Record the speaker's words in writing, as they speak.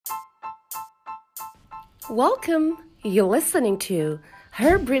Welcome. You're listening to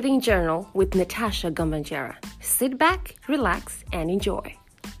Her Breathing Journal with Natasha Gambanjera. Sit back, relax, and enjoy.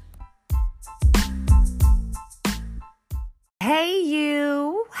 Hey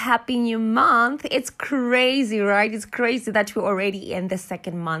you! Happy new month! It's crazy, right? It's crazy that we're already in the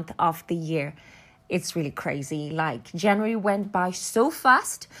second month of the year. It's really crazy. Like, January went by so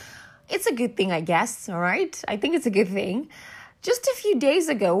fast. It's a good thing, I guess, all right? I think it's a good thing. Just a few days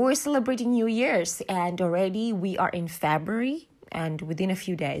ago, we were celebrating New Year's, and already we are in February, and within a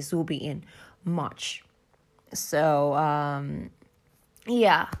few days, we'll be in March. So,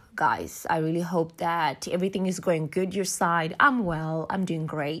 guys, I really hope that everything is going good your side. I'm well, I'm doing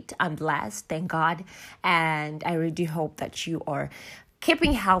great, I'm blessed, thank God, and I really do hope that you are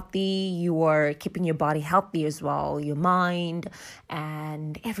keeping healthy, you are keeping your body healthy as well, your mind,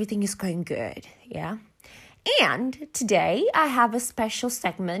 and everything is going good, yeah? And today I have a special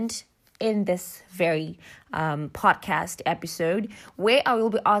segment in this very podcast episode where I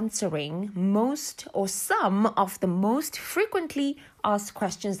will be answering most or some of the most frequently asked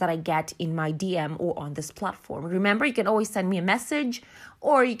questions that I get in my DM or on this platform. Remember, you can always send me a message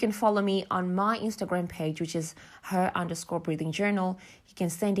or you can follow me on my Instagram page, which is her_breathing journal. You can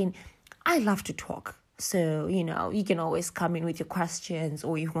send in, I love to talk. So, you can always come in with your questions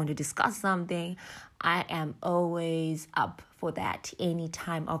or you want to discuss something. I am always up for that any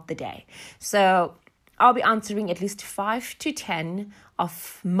time of the day. So I'll be answering at least 5 to 10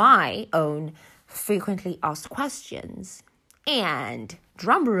 of my own frequently asked questions. And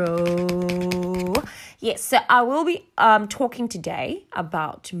drum roll. Yes, so I will be talking today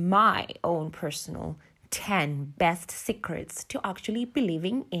about my own personal 10 best secrets to actually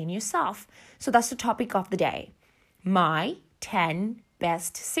believing in yourself. So that's the topic of the day. My 10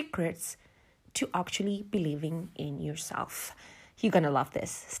 best secrets to actually believing in yourself. You're gonna love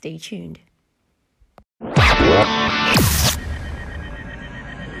this. Stay tuned.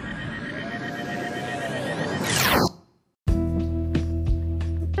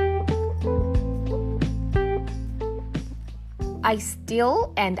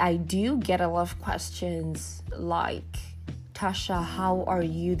 I do get a lot of questions like, Tasha, how are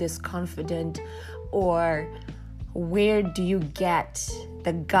you this confident? Or where do you get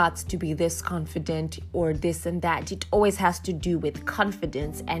the guts to be this confident or this and that? It always has to do with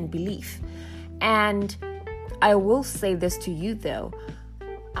confidence and belief. And I will say this to you though,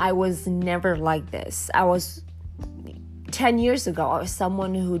 I was never like this. 10 years ago, I was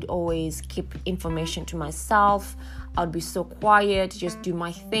someone who'd always keep information to myself. I'd be so quiet, just do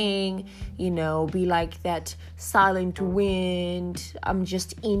my thing, be like that silent wind. I'm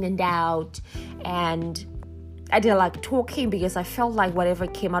just in and out. And I didn't like talking because I felt like whatever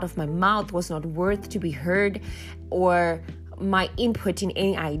came out of my mouth was not worth to be heard, or my input in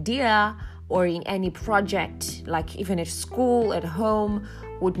any idea or in any project, like even at school, at home,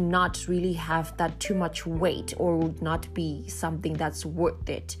 would not really have that too much weight or would not be something that's worth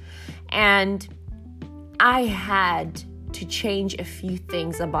it. And I had to change a few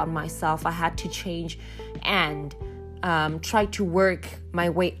things about myself. I had to change and try to work my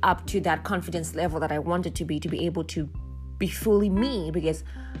way up to that confidence level that I wanted to be able to be fully me, because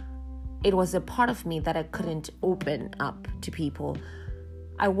it was a part of me that I couldn't open up to people.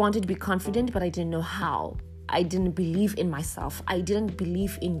 I wanted to be confident, but I didn't know how. I didn't believe in myself. I didn't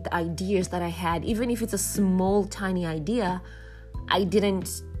believe in the ideas that I had. Even if it's a small, tiny idea, I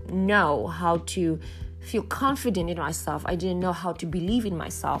didn't know how to feel confident in myself. I didn't know how to believe in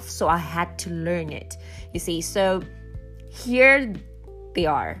myself. So I had to learn it. You see, so here they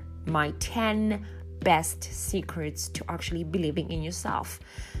are, my 10 best secrets to actually believing in yourself.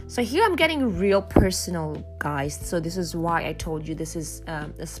 So here I'm getting real personal, guys. So this is why I told you this is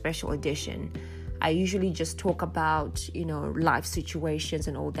a special edition. I usually just talk about, life situations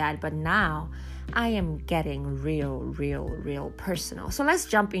and all that. But now I am getting real personal. So let's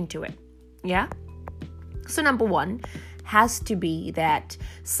jump into it. Yeah? So number 1 has to be that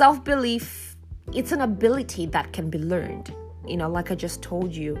self-belief, it's an ability that can be learned. Like I just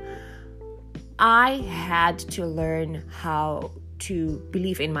told you, I had to learn how to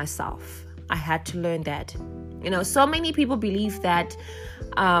believe in myself. I had to learn that. So many people believe that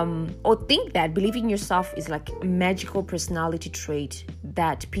or think that believing in yourself is like a magical personality trait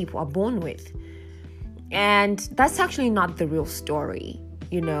that people are born with. And that's actually not the real story,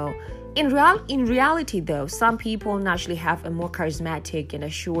 In reality, though, some people naturally have a more charismatic and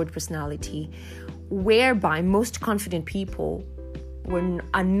assured personality, whereby most confident people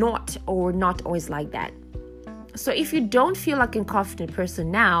are not always like that. So if you don't feel like a confident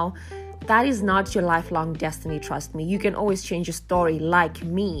person now, that is not your lifelong destiny, trust me. You can always change your story like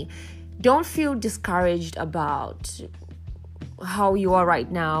me. Don't feel discouraged about how you are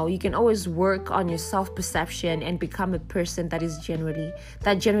right now. You can always work on your self-perception and become a person that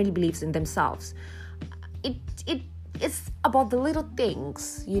genuinely believes in themselves. It's about the little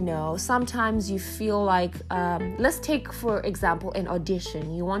things, Sometimes you feel like, let's take for example an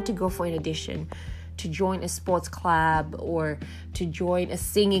audition. You want to go for an audition to join a sports club or to join a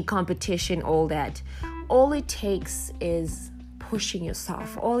singing competition, all that. All it takes is pushing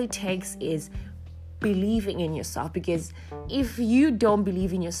yourself. All it takes is believing in yourself, because if you don't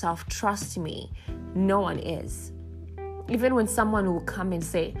believe in yourself, trust me, no one is. Even when someone will come and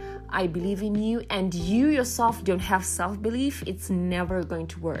say, I believe in you, and you yourself don't have self-belief, it's never going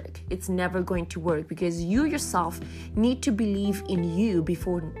to work. It's never going to work, because you yourself need to believe in you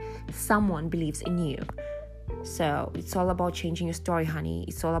before someone believes in you. So it's all about changing your story, honey.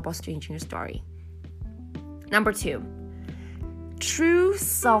 It's all about changing your story. Number 2. True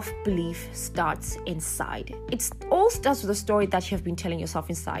self-belief starts inside. It all starts with a story that you have been telling yourself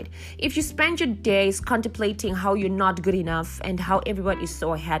inside. If you spend your days contemplating how you're not good enough and how everybody is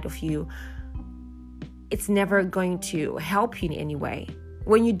so ahead of you, it's never going to help you in any way.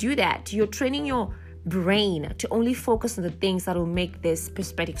 When you do that, you're training your brain to only focus on the things that will make this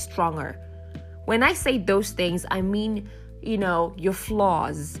perspective stronger. When I say those things, I mean, your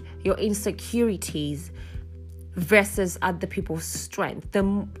flaws, your insecurities, versus other people's strength.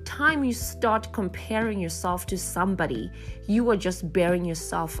 The time you start comparing yourself to somebody, you are just burying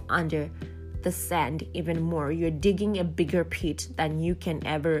yourself under the sand even more. You're digging a bigger pit than you can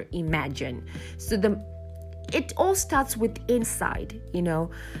ever imagine. So it all starts with inside,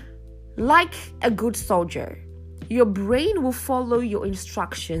 Like a good soldier, your brain will follow your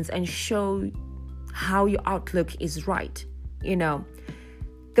instructions and show how your outlook is right.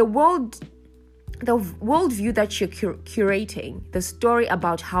 The worldview that you're curating, the story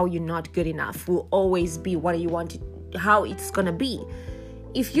about how you're not good enough, will always be how it's gonna be.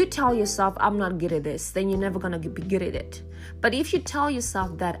 If you tell yourself, I'm not good at this, then you're never gonna be good at it. But if you tell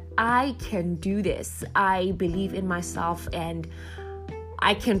yourself that I can do this, I believe in myself and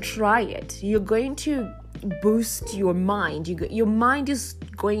I can try it, you're going to boost your mind. Your mind is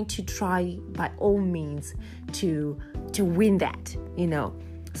going to try by all means to win that,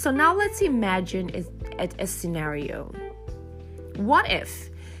 So now let's imagine a scenario. What if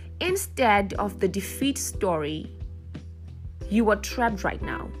instead of the defeat story, you were trapped right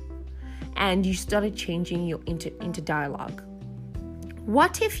now and you started changing your into dialogue?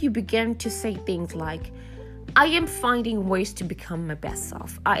 What if you began to say things like, I am finding ways to become my best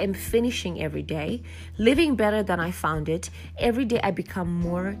self. I am finishing every day, living better than I found it. Every day I become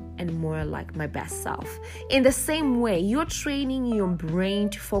more and more like my best self. In the same way, you're training your brain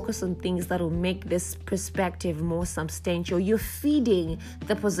to focus on things that will make this perspective more substantial. You're feeding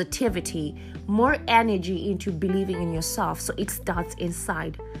the positivity, more energy into believing in yourself, so it starts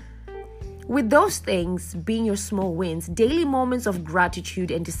inside. With those things being your small wins, daily moments of gratitude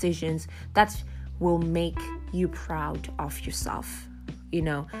and decisions that will make you proud of yourself.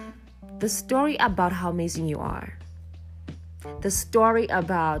 The story about how amazing you are, the story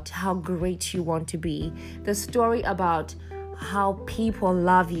about how great you want to be, the story about how people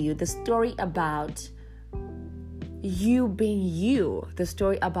love you, the story about you being you, the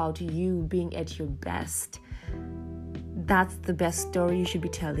story about you being at your best. That's the best story you should be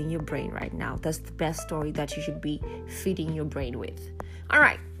telling your brain right now. That's the best story that you should be feeding your brain with. All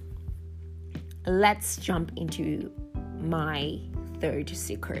right. Let's jump into my third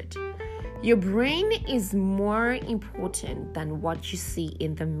secret. Your brain is more important than what you see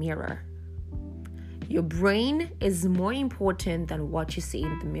in the mirror. Your brain is more important than what you see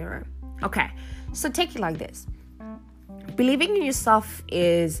in the mirror. Okay, so take it like this. Believing in yourself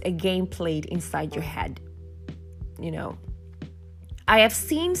is a game played inside your head. I have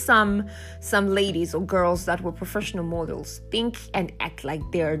seen some ladies or girls that were professional models think and act like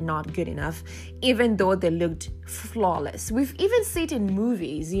they're not good enough, even though they looked flawless. We've even seen it in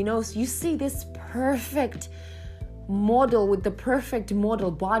movies, you see this perfect model with the perfect model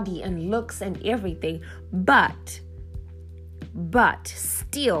body and looks and everything, but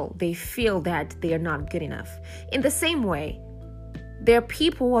still they feel that they are not good enough. In the same way, there are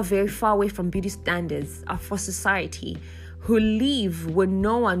people who are very far away from beauty standards for society, who live when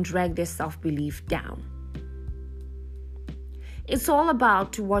no one dragged their self-belief down. It's all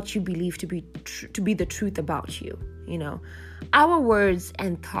about what you believe to be the truth about you. Our words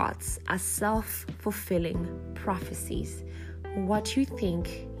and thoughts are self-fulfilling prophecies. What you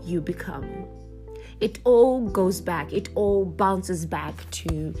think, you become. It all bounces back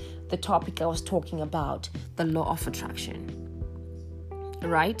to the topic I was talking about, the law of attraction.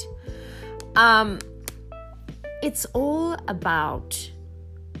 right? It's all about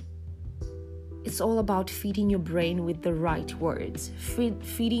feeding your brain with the right words,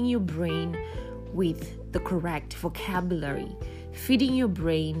 feeding your brain with the correct vocabulary, feeding your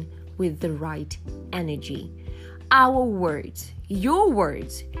brain with the right energy. Our words,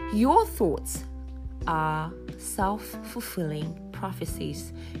 your thoughts are self-fulfilling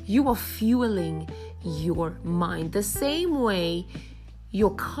prophecies. You are fueling your mind the same way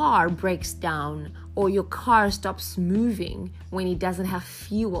your car breaks down or your car stops moving when it doesn't have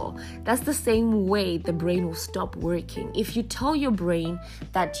fuel. That's the same way the brain will stop working. If you tell your brain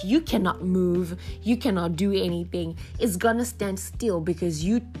that you cannot move, you cannot do anything, it's gonna stand still because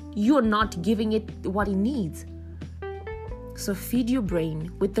you're not giving it what it needs. So feed your brain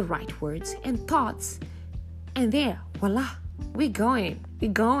with the right words and thoughts. And there, voila, we're going,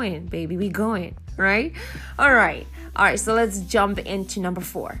 baby, we're going, right? All right, so let's jump into number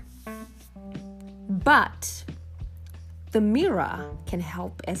 4. But the mirror can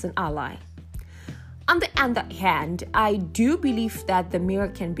help as an ally. On the other hand, I do believe that the mirror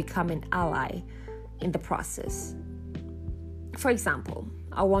can become an ally in the process. For example,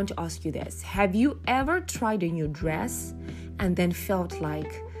 I want to ask you this. Have you ever tried a new dress and then felt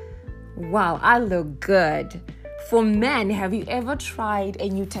like, wow, I look good? For men, have you ever tried a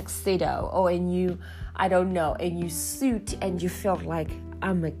new tuxedo or a new suit and you felt like,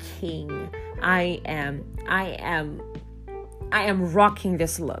 I'm a king? I am rocking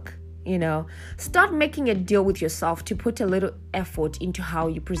this look, Start making a deal with yourself to put a little effort into how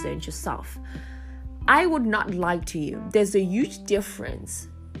you present yourself. I would not lie to you. There's a huge difference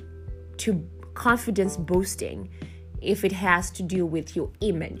to confidence boosting if it has to do with your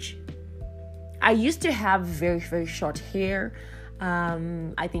image. I used to have very, very short hair.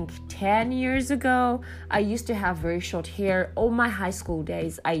 I think 10 years ago, I used to have very short hair. All my high school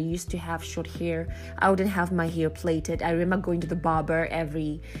days, I used to have short hair. I wouldn't have my hair plaited. I remember going to the barber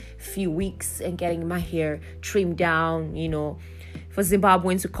every few weeks and getting my hair trimmed down, For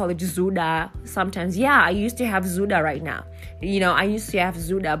Zimbabweans, we call it Zuda. Sometimes, I used to have Zuda right now. I used to have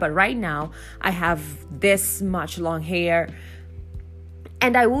Zuda, but right now, I have this much long hair.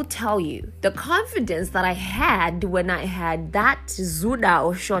 And I will tell you, the confidence that I had when I had that Zuda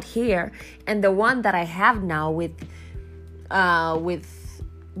or short hair and the one that I have now with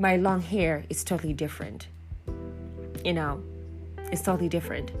my long hair is totally different. It's totally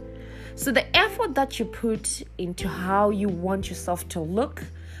different. So the effort that you put into how you want yourself to look,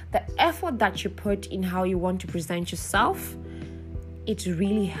 the effort that you put in how you want to present yourself, it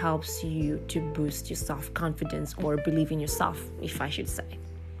really helps you to boost your self-confidence or believe in yourself, if I should say.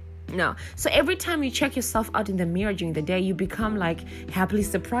 No. So every time you check yourself out in the mirror during the day, you become like happily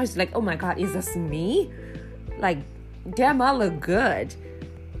surprised. Like, oh my God, is this me? Like, damn, I look good.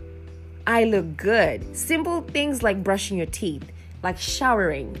 I look good. Simple things like brushing your teeth, like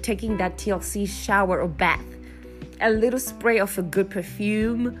showering, taking that TLC shower or bath. A little spray of a good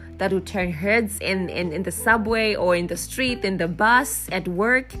perfume that will turn heads in the subway or in the street, in the bus, at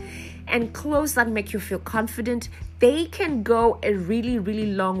work, and clothes that make you feel confident. They can go a really,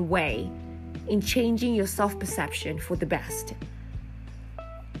 really long way in changing your self-perception for the best.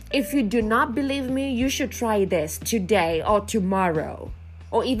 If you do not believe me, you should try this today or tomorrow.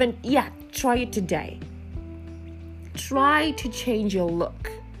 Or even, try it today. Try to change your look.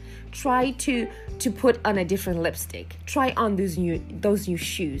 Try to put on a different lipstick. Try on those new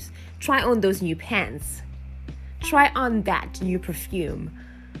shoes. Try on those new pants. Try on that new perfume.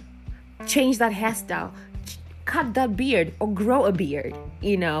 Change that hairstyle. Cut that beard or grow a beard.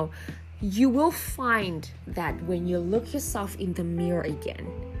 You will find that when you look yourself in the mirror again,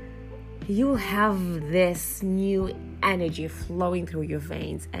 you'll have this new energy flowing through your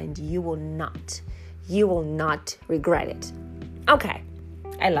veins and you will not regret it. Okay.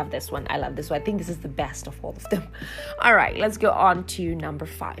 I love this one. I think this is the best of all of them. All right, let's go on to number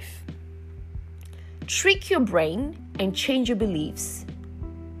 5. Trick your brain and change your beliefs,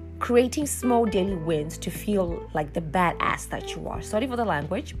 creating small daily wins to feel like the badass that you are. Sorry for the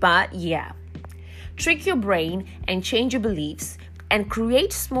language, but yeah. Trick your brain and change your beliefs and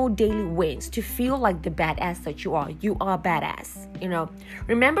create small daily wins to feel like the badass that you are. You are badass,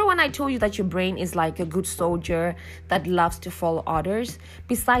 Remember when I told you that your brain is like a good soldier that loves to follow orders?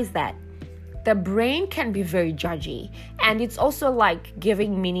 Besides that, the brain can be very judgy. And it's also like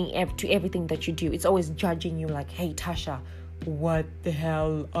giving meaning to everything that you do. It's always judging you like, hey, Tasha, what the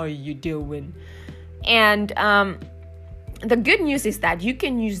hell are you doing? And the good news is that you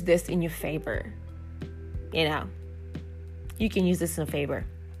can use this in your favor. You can use this in a favor.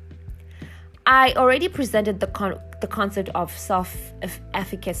 I already presented the the concept of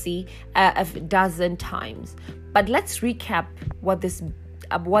self-efficacy a dozen times. But let's recap what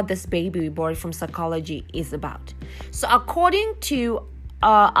this baby boy from psychology is about. So according to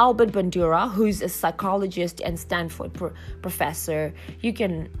Albert Bandura, who's a psychologist and Stanford professor,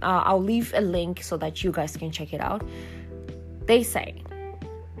 I'll leave a link so that you guys can check it out. They say,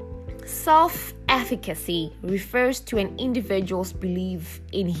 self-efficacy refers to an individual's belief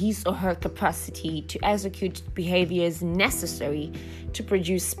in his or her capacity to execute behaviors necessary to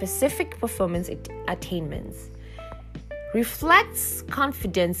produce specific performance attainments. Reflects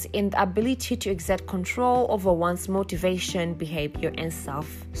confidence in the ability to exert control over one's motivation, behavior, and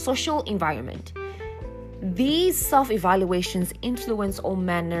social environment. These self-evaluations influence all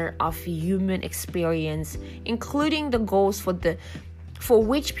manner of human experience, including the goals for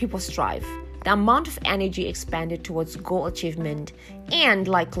which people strive, the amount of energy expended towards goal achievement, and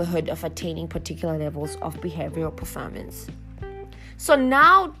likelihood of attaining particular levels of behavioral performance. So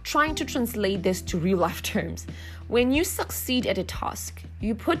now, trying to translate this to real-life terms, when you succeed at a task,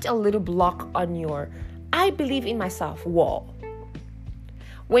 you put a little block on your "I believe in myself" wall.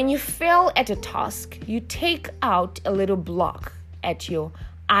 When you fail at a task, you take out a little block at your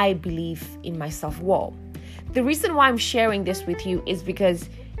 "I believe in myself" wall. The reason why I'm sharing this with you is because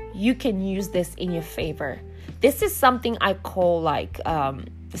you can use this in your favor. This is something I call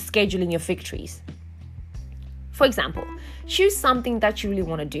scheduling your victories. For example, choose something that you really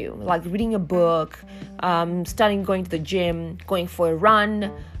want to do, like reading a book, starting going to the gym, going for a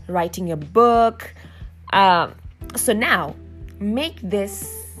run, writing a book. So now, make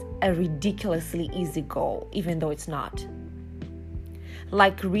this a ridiculously easy goal, even though it's not.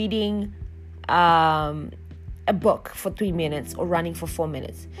 Like reading a book for 3 minutes or running for 4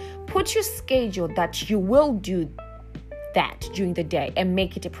 minutes. Put your schedule that you will do that during the day and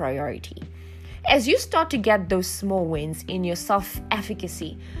make it a priority. As you start to get those small wins in your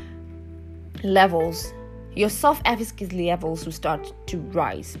self-efficacy levels, your self-efficacy levels will start to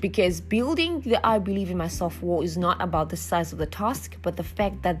rise, because building the "I believe in myself" wall is not about the size of the task, but the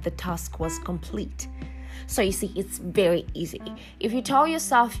fact that the task was complete. So you see, it's very easy. If you tell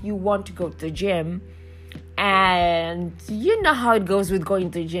yourself you want to go to the gym, and you know how it goes with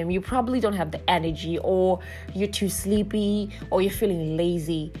going to the gym, you probably don't have the energy, or you're too sleepy, or you're feeling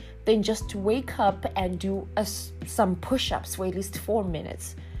lazy, then just wake up and do some push-ups for at least 4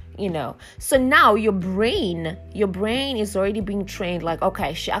 minutes. So now your brain is already being trained, like,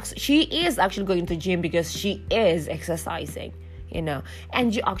 okay, she is actually going to the gym because she is exercising,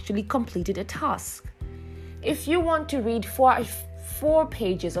 and you actually completed a task. If you want to read 4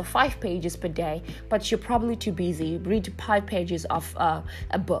 pages or 5 pages per day, but you're probably too busy, read 5 pages of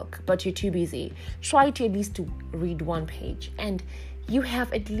a book, but you're too busy, try to at least to read 1 page, and you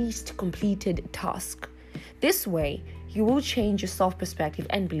have at least completed a task. This way, you will change your self-perspective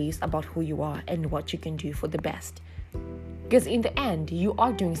and beliefs about who you are and what you can do for the best. Because in the end, you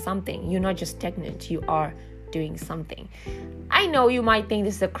are doing something. You're not just stagnant. You are doing something. I know you might think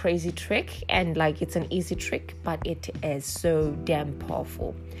this is a crazy trick and it's an easy trick, but it is so damn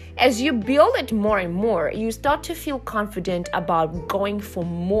powerful. As you build it more and more, you start to feel confident about going for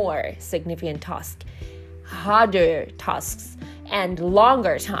more significant tasks, harder tasks, and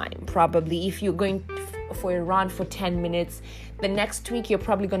longer time. Probably if you're going for a run for 10 minutes, the next week you're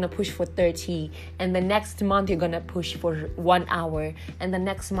probably going to push for 30, and the next month you're going to push for 1 hour, and the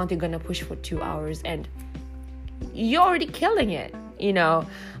next month you're going to push for 2 hours, and you're already killing it,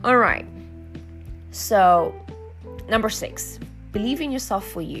 All right. So, number 6, believe in yourself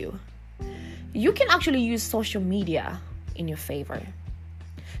for you. You can actually use social media in your favor.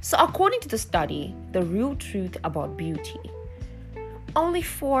 So, according to the study, The Real Truth About Beauty, only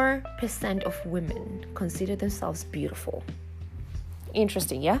 4% of women consider themselves beautiful.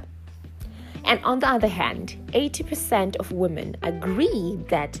 Interesting, yeah? And on the other hand, 80% of women agree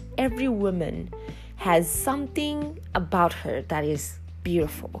that every woman has something about her that is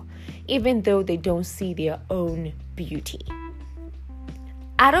beautiful, even though they don't see their own beauty.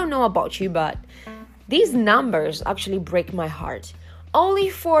 I don't know about you, but these numbers actually break my heart. Only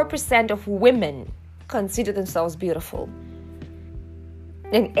 4% of women consider themselves beautiful.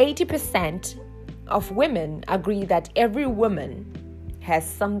 And 80% of women agree that every woman has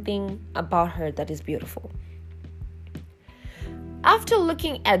something about her that is beautiful. After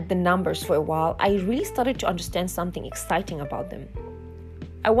looking at the numbers for a while, I really started to understand something exciting about them.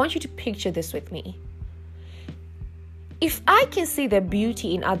 I want you to picture this with me. If I can see the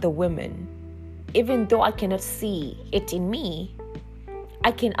beauty in other women, even though I cannot see it in me,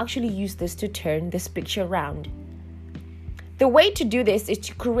 I can actually use this to turn this picture around. The way to do this is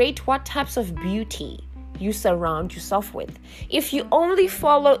to create what types of beauty you surround yourself with. If you only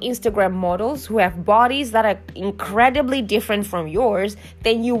follow Instagram models who have bodies that are incredibly different from yours,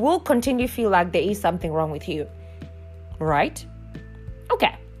 then you will continue to feel like there is something wrong with you. Right?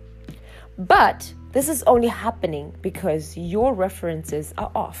 Okay. But this is only happening because your references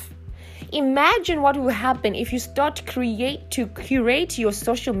are off. Imagine what will happen if you start to curate your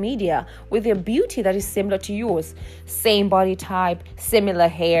social media with a beauty that is similar to yours. Same body type, similar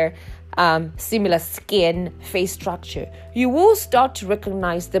hair, similar skin, face structure. You will start to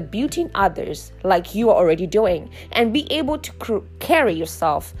recognize the beauty in others like you are already doing and be able to carry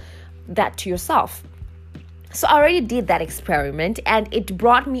that to yourself. So I already did that experiment and it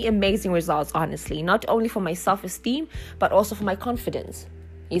brought me amazing results, honestly, not only for my self-esteem, but also for my confidence.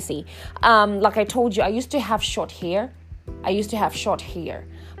 You see, like I told you, I used to have short hair,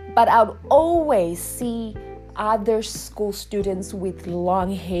 but I would always see other school students with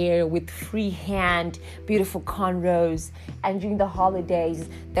long hair, with freehand, beautiful cornrows, and during the holidays,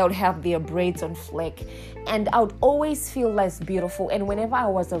 they would have their braids on flick, and I would always feel less beautiful, and whenever I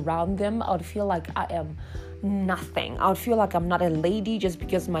was around them, I would feel like I am nothing. I would feel like I'm not a lady just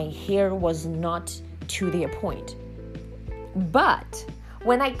because my hair was not to their point. But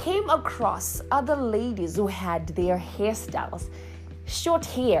when I came across other ladies who had their hairstyles, short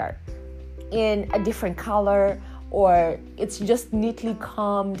hair in a different color, or it's just neatly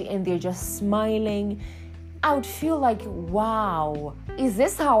combed and they're just smiling, I would feel like, wow, is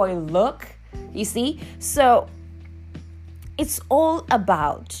this how I look? You see? So it's all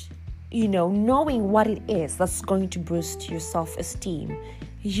about, knowing what it is that's going to boost your self-esteem.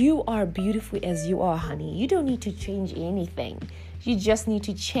 You are beautiful as you are, honey. You don't need to change anything. You just need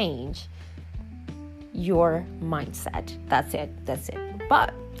to change your mindset. That's it.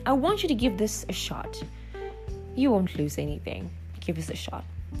 But I want you to give this a shot. You won't lose anything. Give this a shot.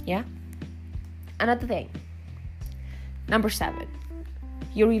 Yeah? Another thing. Number 7.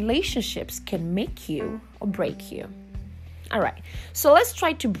 Your relationships can make you or break you. All right. So let's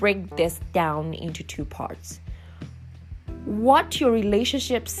try to break this down into 2 parts. What your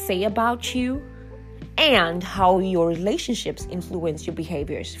relationships say about you and how your relationships influence your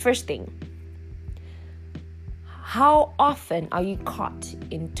behaviors. First thing, how often are you caught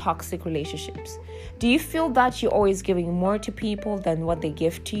in toxic relationships? Do you feel that you're always giving more to people than what they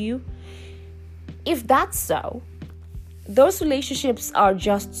give to you? If that's so, those relationships are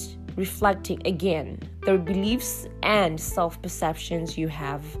just reflecting, again, the beliefs and self-perceptions you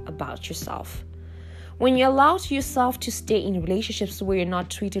have about yourself. When you allow yourself to stay in relationships where you're not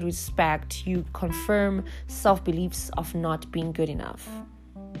treated with respect, you confirm self-beliefs of not being good enough.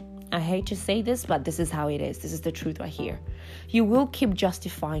 I hate to say this, but this is how it is. This is the truth right here. You will keep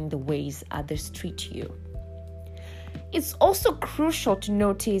justifying the ways others treat you. It's also crucial to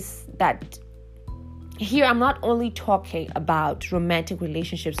notice that here I'm not only talking about romantic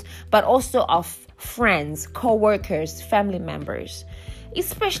relationships, but also of friends, co-workers, family members,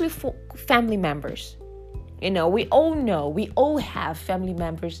 especially for family members. We all have family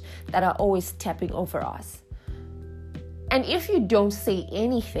members that are stepping stepping over us. And if you don't say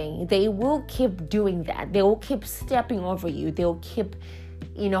anything, they will keep doing that. They will keep stepping over you. They'll keep,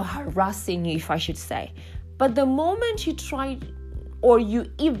 harassing you, if I should say. But the moment you try, or you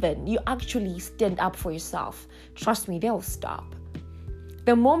actually stand up for yourself, trust me, they'll stop.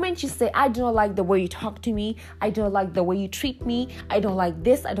 The moment you say, I don't like the way you talk to me, I don't like the way you treat me, I don't like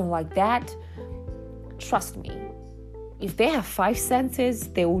this, I don't like that, trust me, if they have 5 senses,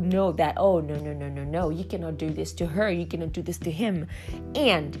 they will know that, oh, no, you cannot do this to her, you cannot do this to him,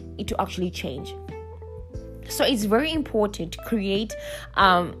 and it will actually change. So it's very important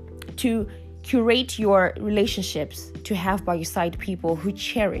to curate your relationships, to have by your side people who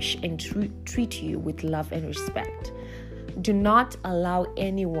cherish and treat you with love and respect. Do not allow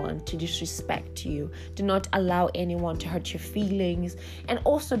anyone to disrespect you. Do not allow anyone to hurt your feelings. And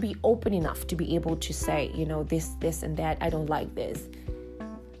also be open enough to be able to say, this and that. I don't like this.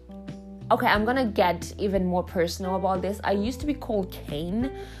 Okay, I'm going to get even more personal about this. I used to be called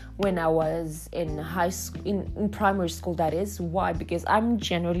Kane when I was in high school, in primary school, that is. Why? Because I'm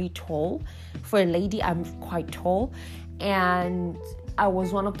generally tall. For a lady, I'm quite tall. And I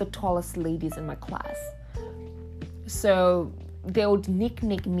was one of the tallest ladies in my class. So they would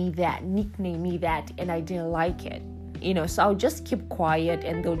nickname me that, and I didn't like it, so I would just keep quiet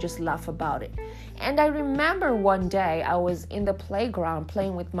and they'll just laugh about it. And I remember one day I was in the playground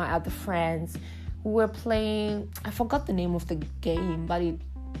playing with my other friends who were playing, I forgot the name of the game, but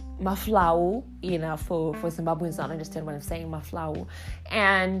Maflau, for Zimbabweans don't understand what I'm saying, Maflau.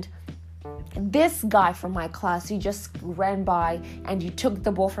 And This guy from my class, he just ran by and he took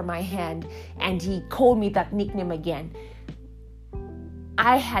the ball from my hand and he called me that nickname again.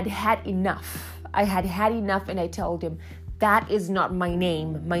 I had had enough. And I told him, that is not my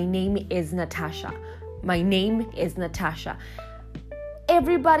name. My name is Natasha.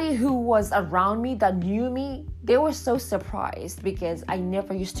 Everybody who was around me that knew me, they were so surprised because I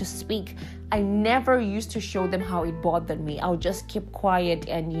never used to speak. I never used to show them how it bothered me. I would just keep quiet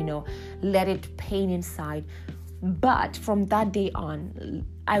and, let it pain inside. But from that day on,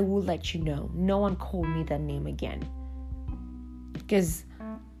 I will let you know, no one called me that name again. Because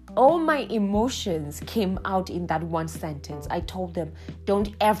all my emotions came out in that one sentence. I told them, don't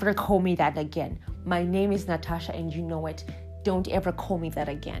ever call me that again. My name is Natasha and you know it. Don't ever call me that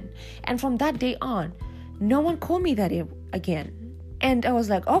again. And from that day on, no one called me that again. And I was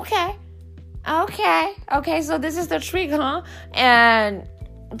like, okay, so this is the trick, huh? And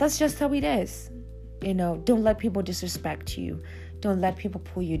that's just how it is. Don't let people disrespect you. Don't let people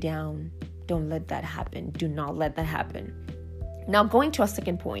pull you down. Don't let that happen. Do not let that happen. Now, going to our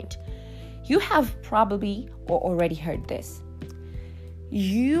second point, you have probably or already heard this.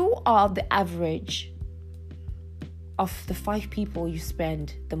 You are the average of the 5 people you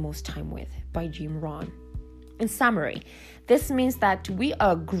spend the most time with, by Jim Rohn. In summary, this means that we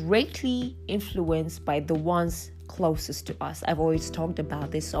are greatly influenced by the ones closest to us. I've always talked about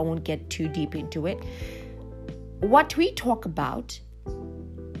this, so I won't get too deep into it. What we talk about,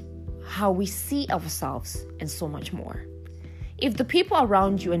 how we see ourselves, and so much more. If the people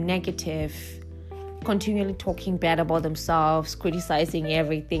around you are negative, continually talking bad about themselves, criticizing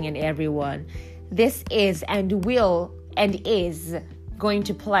everything and everyone, this is and will and is going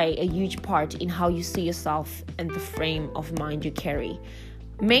to play a huge part in how you see yourself and the frame of mind you carry.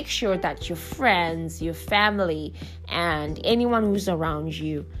 Make sure that your friends, your family, and anyone who's around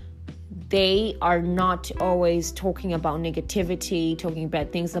you, they are not always talking about negativity, talking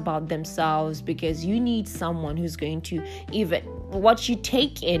bad things about themselves, because you need someone who's going to, even what you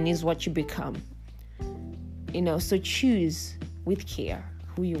take in is what you become. So choose with care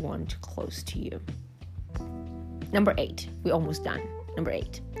who you want close to you. Number 8, we're almost done. Number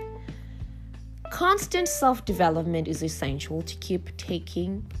 8. Constant self-development is essential to keep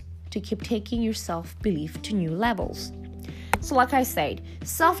taking your self-belief to new levels. So like I said,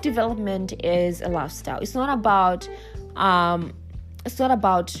 self-development is a lifestyle. It's not about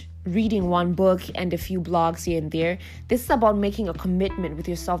reading one book and a few blogs here and there. This is about making a commitment with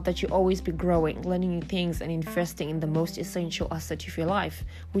yourself that you always be growing, learning new things, and investing in the most essential asset of your life,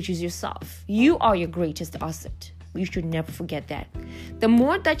 which is yourself. You are your greatest asset. You should never forget that. The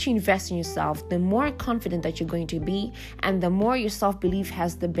more that you invest in yourself, the more confident that you're going to be, and the more your self-belief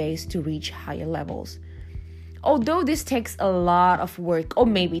has the base to reach higher levels. Although this takes a lot of work or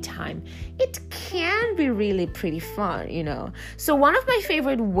maybe time, it can be really pretty fun, So one of my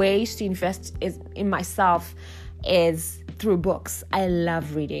favorite ways to invest in myself is through books. I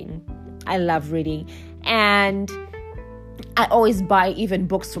love reading. And I always buy even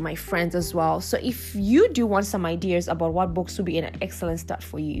books for my friends as well. So if you do want some ideas about what books would be an excellent start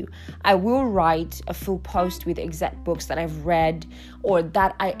for you, I will write a full post with exact books that I've read or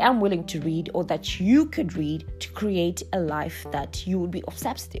that I am willing to read or that you could read to create a life that you would be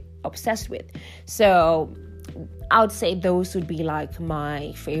obsessed with. So I would say those would be like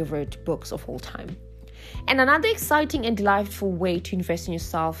my favorite books of all time. And another exciting and delightful way to invest in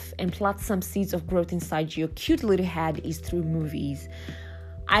yourself and plant some seeds of growth inside your cute little head is through movies.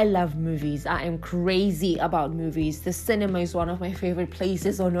 I love movies. I am crazy about movies. The cinema is one of my favorite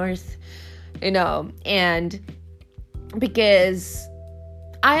places on earth, and because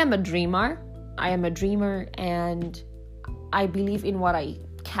I am a dreamer and I believe in what I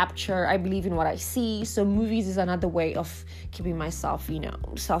capture. I believe in what I see. So movies is another way of keeping myself,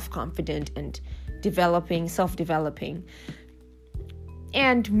 self-confident and self-developing.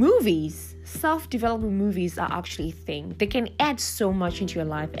 And movies, self-development movies are actually a thing. They can add so much into your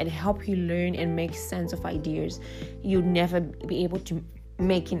life and help you learn and make sense of ideas you'd never be able to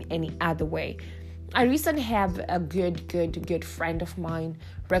make in any other way. I recently have a good friend of mine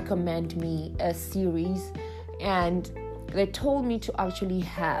recommend me a series, and they told me to actually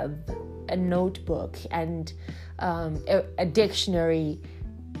have a notebook and a dictionary.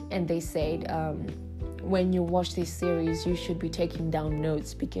 And they said, when you watch this series, you should be taking down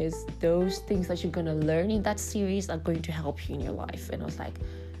notes because those things that you're going to learn in that series are going to help you in your life. And I was like,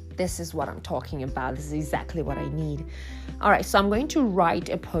 this is what I'm talking about. This is exactly what I need. All right, so I'm going to write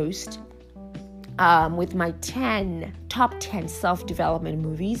a post with my top 10 self-development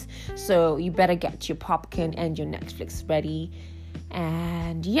movies. So you better get your popcorn and your Netflix ready.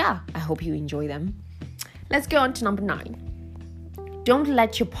 And yeah, I hope you enjoy them. Let's go on to number 9. Don't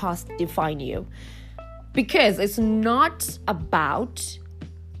let your past define you. Because it's not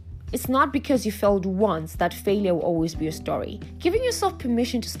because you failed once that failure will always be your story. Giving yourself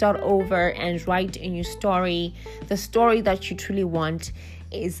permission to start over and write a new story, the story that you truly want,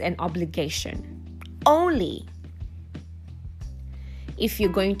 is an obligation. Only if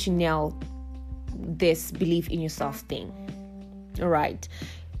you're going to nail this belief in yourself thing. All right.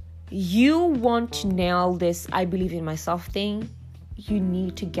 You want to nail this I believe in myself thing. You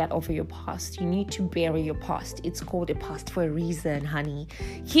need to get over your past. You need to bury your past. It's called a past for a reason, honey.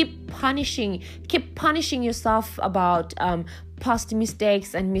 Keep punishing yourself about past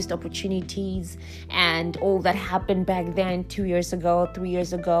mistakes and missed opportunities and all that happened back then, 2 years ago, 3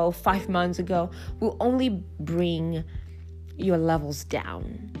 years ago, 5 months ago, will only bring your levels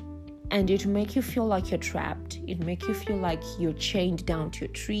down. And it will make you feel like you're trapped. It will make you feel like you're chained down to a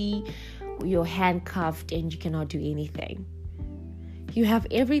tree, you're handcuffed, and you cannot do anything. You have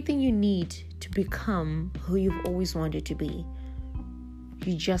everything you need to become who you've always wanted to be.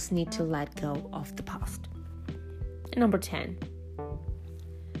 You just need to let go of the past. And number 10.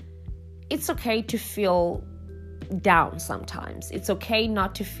 It's okay to feel down sometimes. It's okay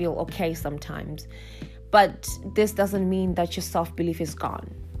not to feel okay sometimes. But this doesn't mean that your self-belief is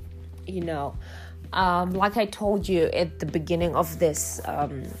gone. Like I told you at the beginning of this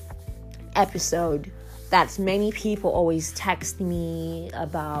episode, that many people always text me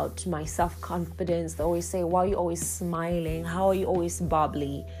about my self-confidence. They always say, why are you always smiling? How are you always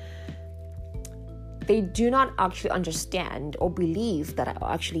bubbly? They do not actually understand or believe that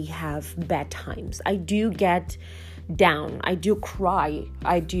I actually have bad times. I do get down. I do cry.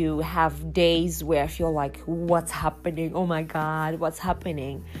 I do have days where I feel like, what's happening? Oh my God, what's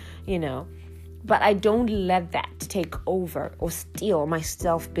happening? But I don't let that take over or steal my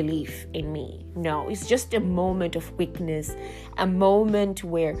self-belief in me. No, it's just a moment of weakness, a moment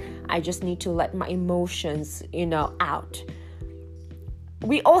where I just need to let my emotions, out.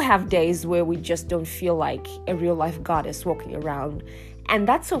 We all have days where we just don't feel like a real-life goddess walking around, and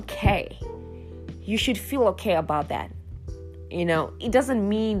that's okay. You should feel okay about that. It doesn't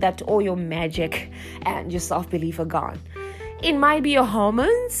mean that all your magic and your self-belief are gone. It might be your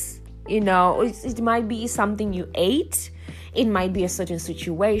hormones. It might be something you ate. It might be a certain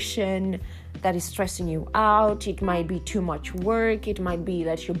situation that is stressing you out. It might be too much work. It might be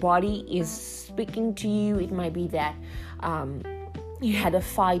that your body is speaking to you. It might be that you had a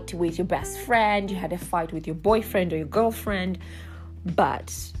fight with your best friend. You had a fight with your boyfriend or your girlfriend.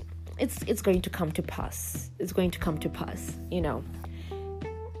 But it's going to come to pass. It's going to come to pass,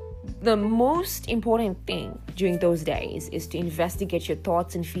 The most important thing during those days is to investigate your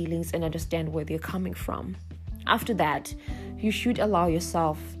thoughts and feelings and understand where they're coming from. After that, you should allow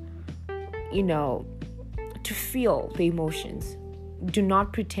yourself, to feel the emotions. Do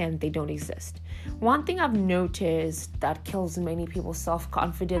not pretend they don't exist. One thing I've noticed that kills many people's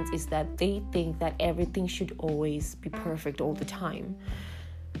self-confidence is that they think that everything should always be perfect all the time.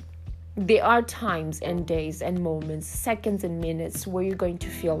 There are times and days and moments, seconds and minutes where you're going to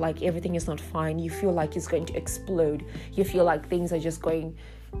feel like everything is not fine. You feel like it's going to explode. You feel like things are just going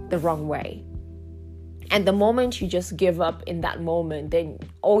the wrong way. And the moment you just give up in that moment, then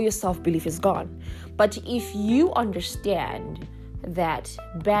all your self-belief is gone. But if you understand that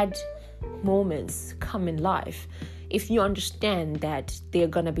bad moments come in life, if you understand that there are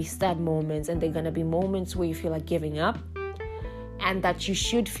going to be sad moments and there are going to be moments where you feel like giving up, and that you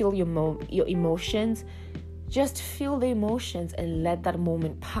should feel your emotions, just feel the emotions and let that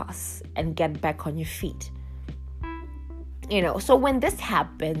moment pass and get back on your feet. So when this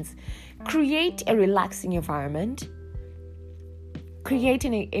happens, create a relaxing environment.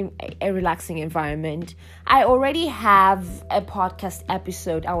 A relaxing environment. I already have a podcast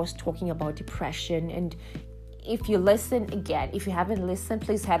episode. I was talking about depression, and if you listen again, if you haven't listened,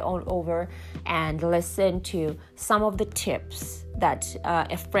 please head on over and listen to some of the tips that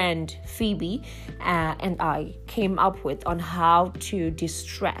a friend, Phoebe, and I came up with on how to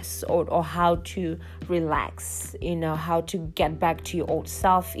distress or how to relax, how to get back to your old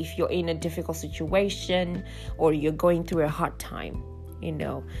self if you're in a difficult situation or you're going through a hard time,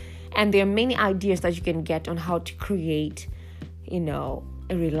 And there are many ideas that you can get on how to create, a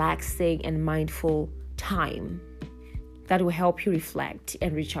relaxing and mindful time that will help you reflect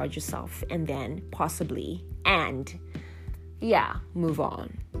and recharge yourself, and then possibly move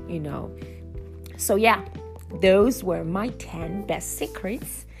on, So those were my 10 best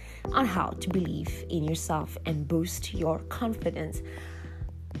secrets on how to believe in yourself and boost your confidence.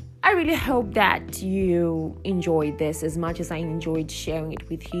 I really hope that you enjoyed this as much as I enjoyed sharing it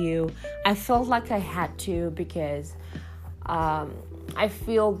with you. I felt like I had to because I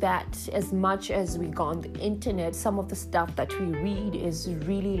feel that as much as we go on the internet, some of the stuff that we read is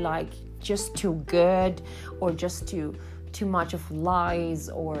really like just too good or just too much of lies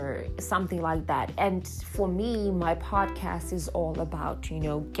or something like that. And for me, my podcast is all about,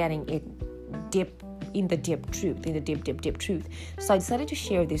 getting it deep truth. So I decided to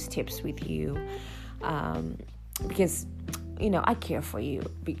share these tips with you because, I care for you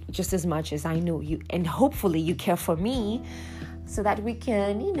just as much as I know you, and hopefully you care for me, so that we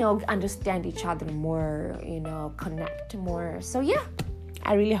can, understand each other more, connect more. So yeah,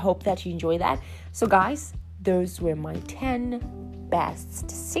 I really hope that you enjoy that. So guys, those were my 10 best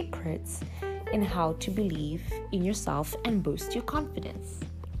secrets in how to believe in yourself and boost your confidence.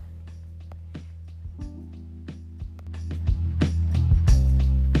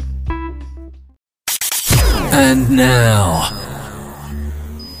 And now,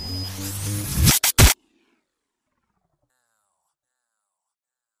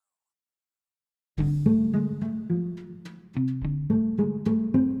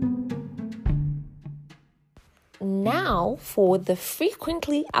 for the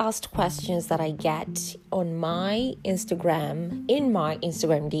frequently asked questions that I get on my Instagram, in my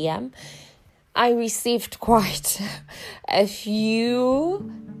Instagram DM, I received quite a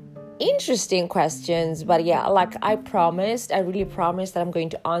few interesting questions, but yeah, like I really promised that I'm going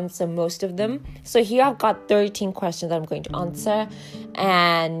to answer most of them. So here I've got 13 questions that I'm going to answer,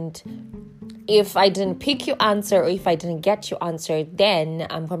 and if I didn't pick your answer or if I didn't get your answer, then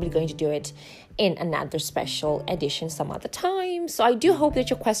I'm probably going to do it in another special edition some other time. So I do hope that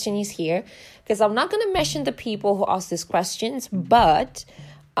your question is here, because I'm not going to mention the people who asked these questions, but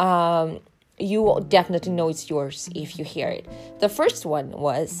you will definitely know it's yours if you hear it. The first one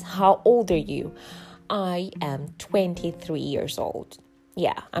was, how old are you? I am 23 years old.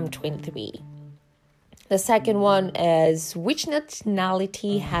 Yeah, I'm 23. The second one is, which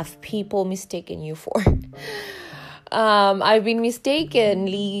nationality have people mistaken you for? I've been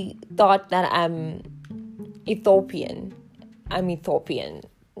mistakenly thought that I'm Ethiopian.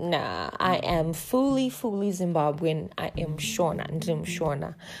 Nah, I am fully Zimbabwean. I am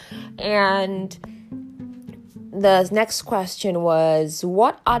Shona. And the next question was,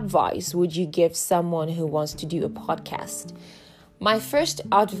 what advice would you give someone who wants to do a podcast? My first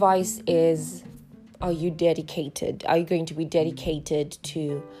advice is, are you dedicated? Are you going to be dedicated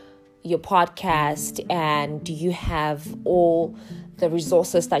to your podcast, and do you have all the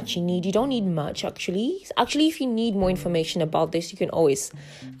resources that you need? You don't need much, actually. If you need more information about this, you can always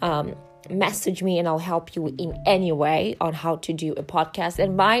message me and I'll help you in any way on how to do a podcast.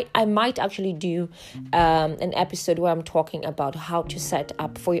 And I might actually do an episode where I'm talking about how to set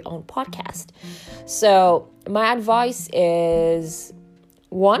up for your own podcast. So my advice is,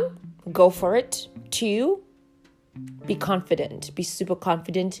 1, go for it. 2, be confident. Be super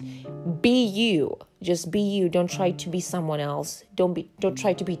confident. Be you. Just be you. Don't try to be someone else. Don't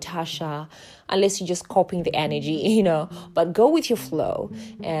try to be Tasha, unless you're just copying the energy, But go with your flow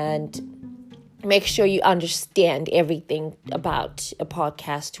and make sure you understand everything about a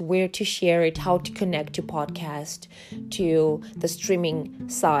podcast, where to share it, how to connect your podcast to the streaming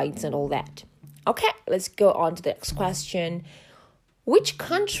sites and all that. Okay, let's go on to the next question. Which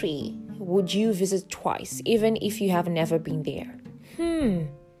country would you visit twice, even if you have never been there?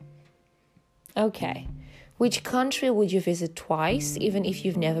 Okay. Which country would you visit twice, even if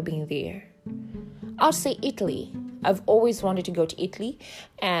you've never been there? I'll say Italy. I've always wanted to go to Italy,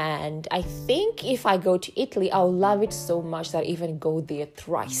 and I think if I go to Italy, I'll love it so much that I even go there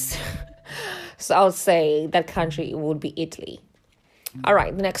thrice. So I'll say that country would be Italy. All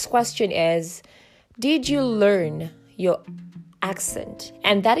right, the next question is, did you learn your accent?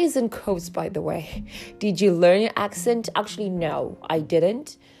 And that is in quotes, by the way. Did you learn your accent? Actually, no, I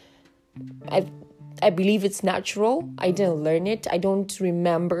didn't. I believe it's natural. I didn't learn it. I don't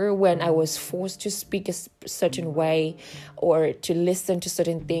remember when I was forced to speak a certain way or to listen to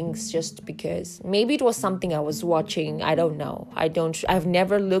certain things just because. Maybe it was something I was watching. I don't know. I've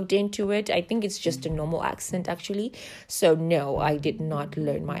never looked into it. I think it's just a normal accent, actually. So no, I did not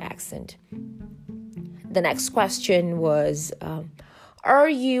learn my accent. The next question was, are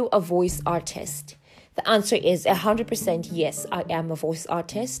you a voice artist? The answer is 100% yes, I am a voice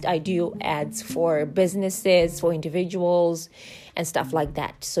artist. I do ads for businesses, for individuals, and stuff like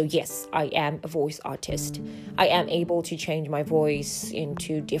that. So yes, I am a voice artist. I am able to change my voice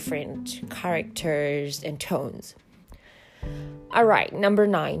into different characters and tones. All right, number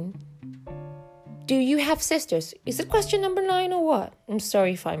 9. Do you have sisters? Is it question number 9 or what? I'm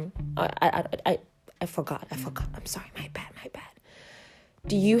sorry if I forgot. I'm sorry. My bad.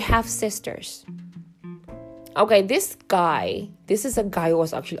 Do you have sisters? Okay, this is a guy who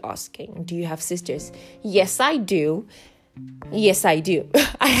was actually asking, do you have sisters? Yes, I do. I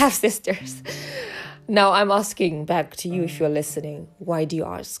have sisters. Now I'm asking back to you if you're listening. Why do you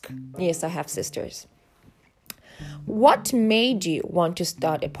ask? Yes, I have sisters. What made you want to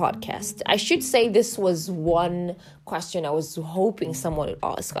start a podcast? I should say this was one question I was hoping someone would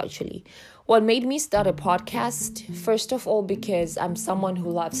ask, actually. What made me start a podcast? First of all, because I'm someone who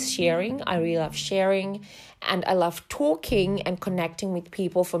loves sharing. I really love sharing. And I love talking and connecting with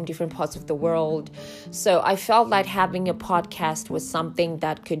people from different parts of the world. So I felt like having a podcast was something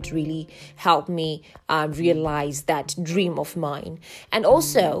that could really help me realize that dream of mine. And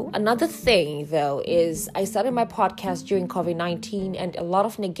also, another thing, though, is I started my podcast during COVID-19 and a lot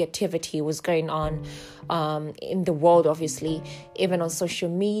of negativity was going on in the world, obviously. Even on social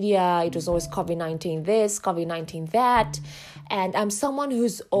media, it was always COVID-19 this, COVID-19 that. And I'm someone who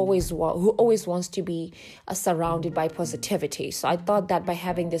always wants to be surrounded by positivity. So I thought that by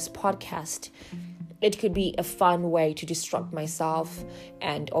having this podcast, it could be a fun way to distract myself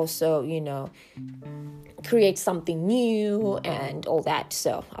and also, create something new and all that.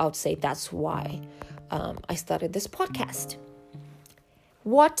 So I would say that's why I started this podcast.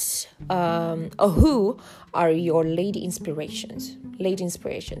 Who are your lady inspirations?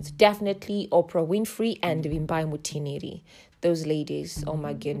 Definitely Oprah Winfrey and Wimbai Mutiniri. Those ladies, oh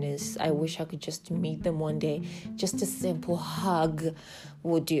my goodness, I wish I could just meet them one day. Just a simple hug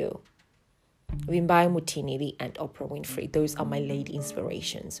would do. Wimbai Mutiniri and Oprah Winfrey, those are my lady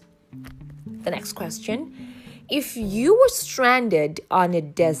inspirations. The next question. If you were stranded on a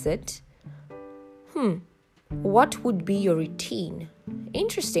desert, what would be your routine?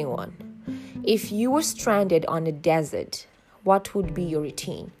 Interesting one. If you were stranded on a desert, what would be your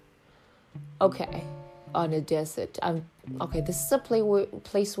routine? Okay, on a desert. This is a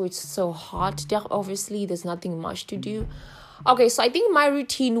place where it's so hot. There, obviously, there's nothing much to do. Okay, so I think my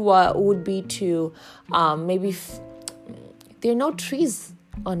routine would be to there are no trees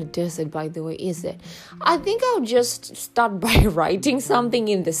on a desert, by the way, is it? I think I'll just start by writing something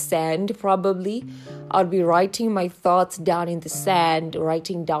in the sand, probably. I'll be writing my thoughts down in the sand,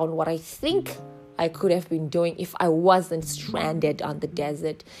 writing down what I think I could have been doing if I wasn't stranded on the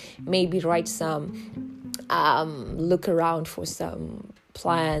desert. Maybe write some, look around for some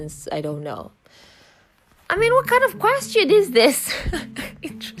plants. I don't know. I mean, what kind of question is this?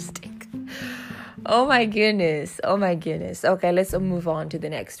 Interesting. Oh my goodness. Okay, let's move on to the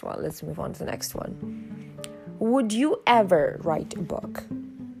next one. Would you ever write a book?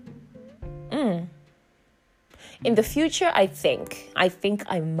 In the future, I think I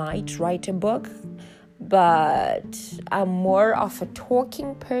might write a book, but I'm more of a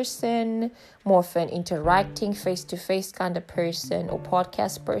talking person, more of an interacting face-to-face kind of person or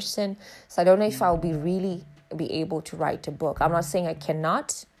podcast person. So I don't know if I'll be able to write a book. I'm not saying I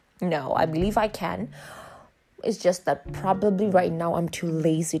cannot. No, I believe I can. It's just that probably right now I'm too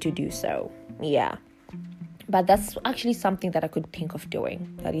lazy to do so. Yeah. But that's actually something that I could think of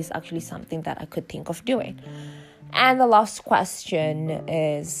doing. And the last question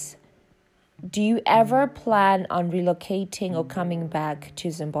is, do you ever plan on relocating or coming back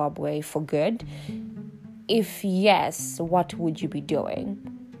to Zimbabwe for good? If yes, what would you be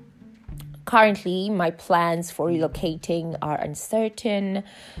doing? Currently, my plans for relocating are uncertain.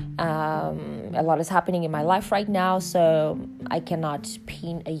 A lot is happening in my life right now, so I cannot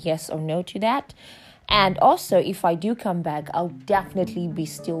pin a yes or no to that. And also, if I do come back, I'll definitely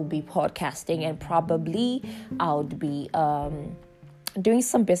still be podcasting, and probably I would be doing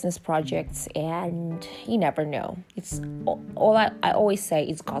some business projects, and you never know. It's all I always say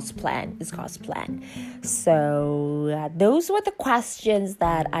is God's plan. So those were the questions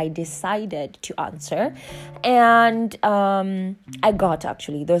that I decided to answer, and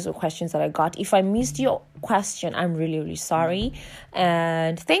those were questions that I got. If I missed your question, I'm really, really sorry,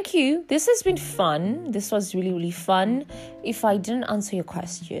 and thank you. This has been fun. This was really, really fun. If I didn't answer your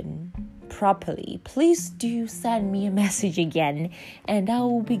question properly, please do send me a message again, and I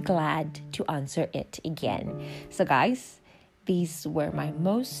will be glad to answer it again. So guys, these were my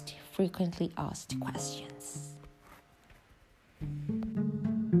most frequently asked questions.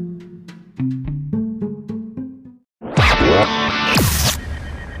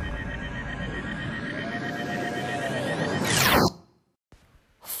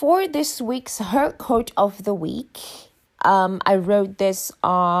 For this week's Her Quote of the Week, I wrote this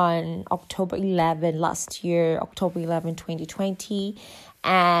on October 11 last year, October 11, 2020.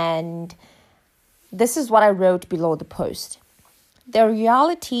 And This is what I wrote below the post. The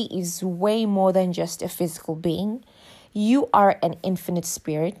reality is way more than just a physical being. You are an infinite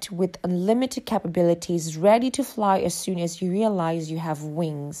spirit with unlimited capabilities, ready to fly as soon as you realize you have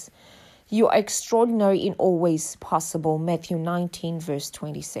wings. You are extraordinary in all ways possible. Matthew 19, verse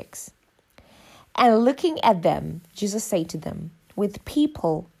 26. And looking at them, Jesus said to them, with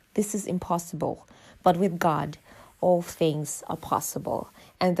people, this is impossible, but with God, all things are possible.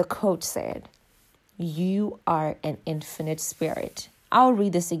 And the quote said, you are an infinite spirit. I'll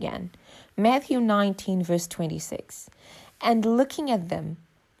read this again. Matthew 19, verse 26. And looking at them,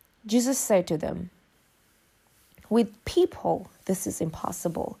 Jesus said to them, with people, this is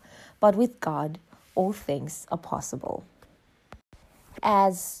impossible, but with God, all things are possible.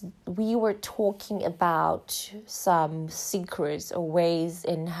 As we were talking about some secrets or ways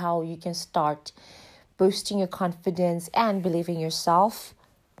in how you can start boosting your confidence and believing yourself,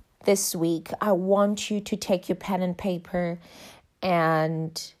 this week, I want you to take your pen and paper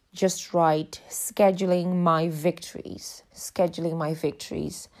and just write scheduling my victories.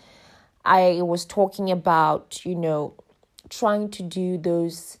 I was talking about, trying to do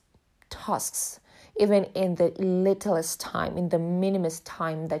those tasks even in the littlest time, in the minimum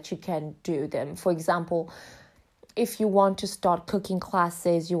time that you can do them. For example, if you want to start cooking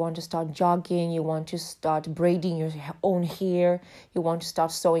classes, you want to start jogging, you want to start braiding your own hair, you want to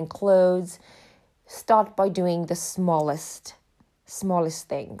start sewing clothes, start by doing the smallest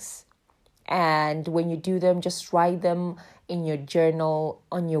things. And when you do them, just write them in your journal,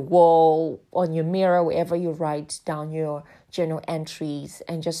 on your wall, on your mirror, wherever you write down your journal entries,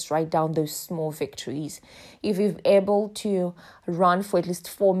 and just write down those small victories. If you're able to run for at least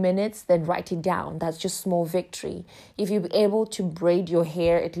 4 minutes, then write it down. That's just small victory. If you're able to braid your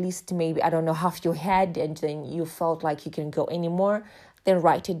hair at least maybe, half your head, and then you felt like you can go anymore, then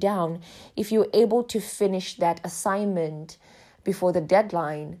write it down. If you're able to finish that assignment before the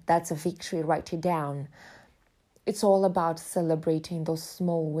deadline, that's a victory. Write it down. It's all about celebrating those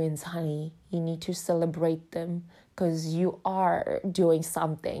small wins, honey. You need to celebrate them because you are doing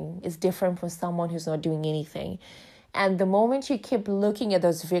something. It's different from someone who's not doing anything. And the moment you keep looking at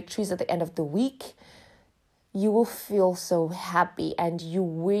those victories at the end of the week, you will feel so happy and you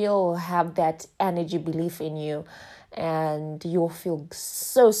will have that energy, belief in you, and you'll feel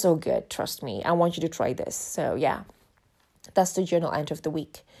so good. Trust me. I want you to try this. So yeah, that's the journal end of the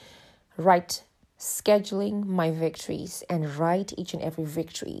week. Write scheduling my victories and write each and every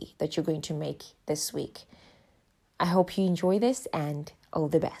victory that you're going to make this week. I hope you enjoy this and all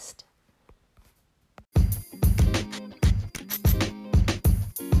the best.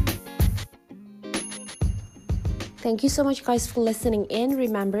 Thank you so much, guys, for listening in.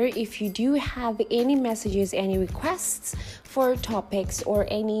 Remember, if you do have any messages, any requests for topics, or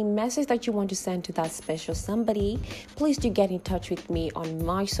any message that you want to send to that special somebody, please do get in touch with me on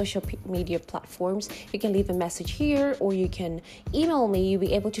my social media platforms. You can leave a message here, or you can email me. You'll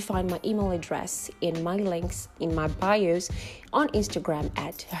be able to find my email address in my links in my bios on Instagram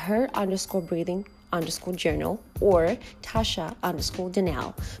at her_breathing_journal or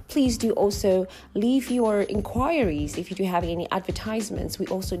Tasha_Danelle. Please do also leave your inquiries. If you do have any advertisements, we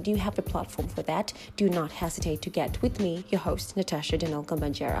also do have a platform for that. Do not hesitate to get with me, your host, Natasha Danelle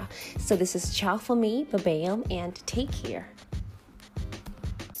Gambanjera. So this is ciao for me, babam, and take care.